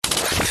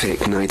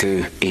Vic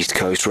Naidu, East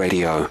Coast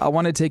Radio. I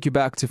want to take you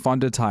back to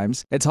fonder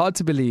times. It's hard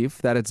to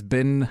believe that it's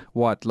been,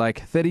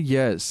 like 30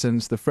 years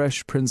since The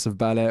Fresh Prince of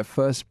Bel-Air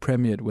first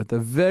premiered with a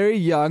very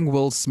young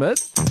Will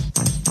Smith.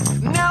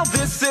 Now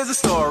this is a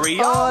story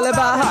all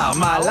about how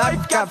my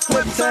life got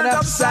flipped and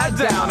upside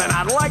down. And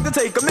I'd like to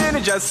take a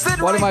minute, just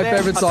sit One of my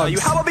favorite songs. I'll tell you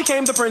how I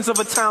became the prince of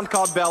a town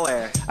called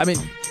Bel-Air. I mean,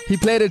 he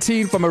played a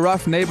teen from a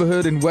rough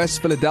neighborhood in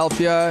West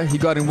Philadelphia. He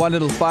got in one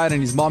little fight and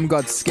his mom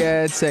got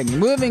scared, saying,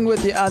 "Moving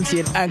with your auntie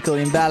and uncle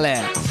in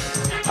Bel-Air."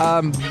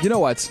 You know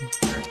what?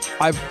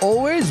 I've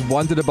always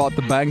wondered about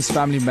the Banks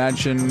family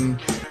mansion,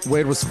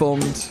 where it was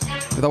filmed,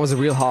 if that was a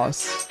real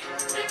house.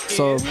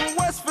 So,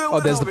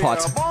 there's the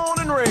part.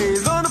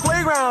 Raised on the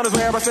playground is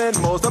where I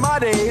spent most of my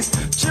days.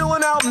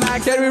 Chilling out,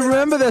 Can we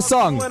remember their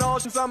song? Hello.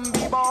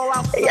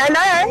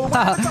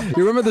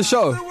 You remember the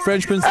show,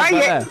 French Prince of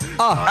Bel-Air?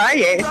 Oh,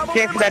 yes,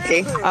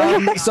 definitely.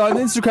 So on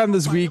Instagram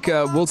this week,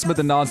 Will Smith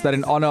announced that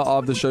in honor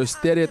of the show's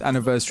 30th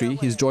anniversary,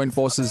 he's joined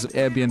forces with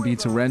Airbnb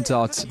to rent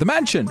out the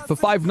mansion for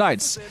 5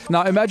 nights.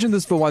 Now imagine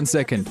this for 1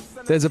 second.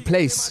 There's a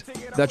place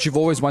that you've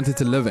always wanted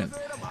to live in.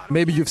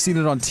 Maybe you've seen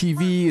it on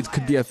TV. It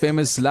could be a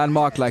famous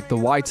landmark like the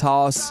White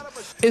House.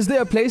 Is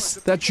there a place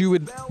that you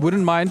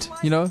wouldn't mind,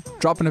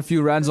 dropping a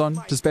few rands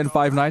on to spend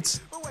 5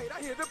 nights?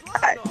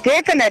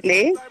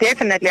 Definitely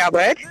I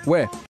would.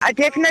 Where?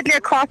 Definitely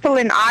a castle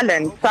in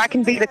Ireland, so I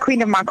can be the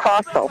queen of my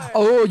castle.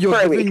 Oh,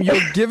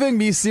 you're giving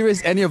me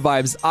serious Enya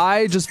vibes.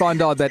 I just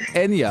found out that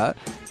Enya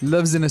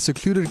lives in a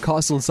secluded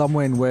castle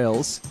somewhere in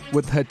Wales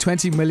with her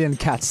 20 million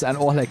cats and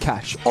all her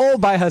cash, all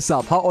by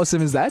herself. How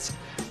awesome is that?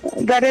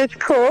 That is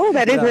cool.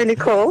 That is really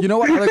cool. You know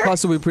what other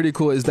castle would be pretty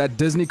cool is that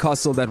Disney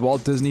castle that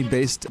Walt Disney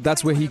based.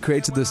 That's where he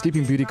created the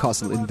Sleeping Beauty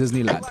castle in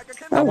Disneyland.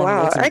 That one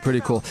would also be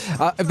pretty cool.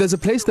 If there's a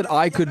place that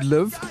I could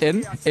live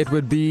in, it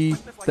would be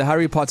the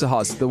Harry Potter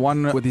house. The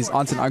one with his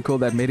aunt and uncle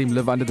that made him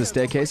live under the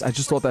staircase. I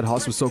just thought that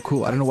house was so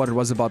cool. I don't know what it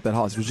was about that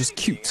house. It was just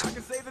cute.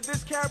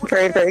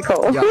 Very, very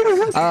cool.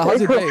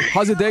 Yeah.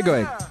 How's your day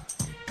going?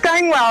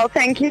 Going well,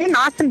 thank you.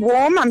 Nice and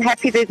warm. I'm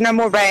happy there's no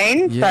more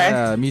rain.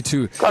 Yeah, so. me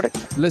too. Got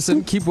it.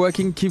 Listen, keep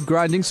working, keep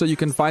grinding so you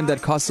can find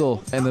that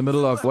castle in the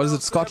middle of, what is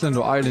it, Scotland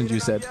or Ireland, you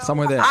said?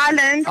 Somewhere there.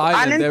 Island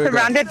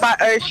surrounded by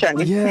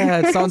ocean. Yeah,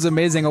 it sounds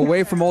amazing.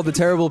 Away from all the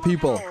terrible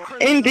people.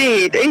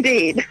 Indeed.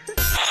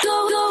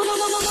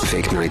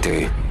 Vic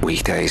Naidu,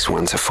 weekdays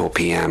 1 to 4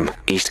 p.m.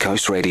 East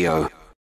Coast Radio.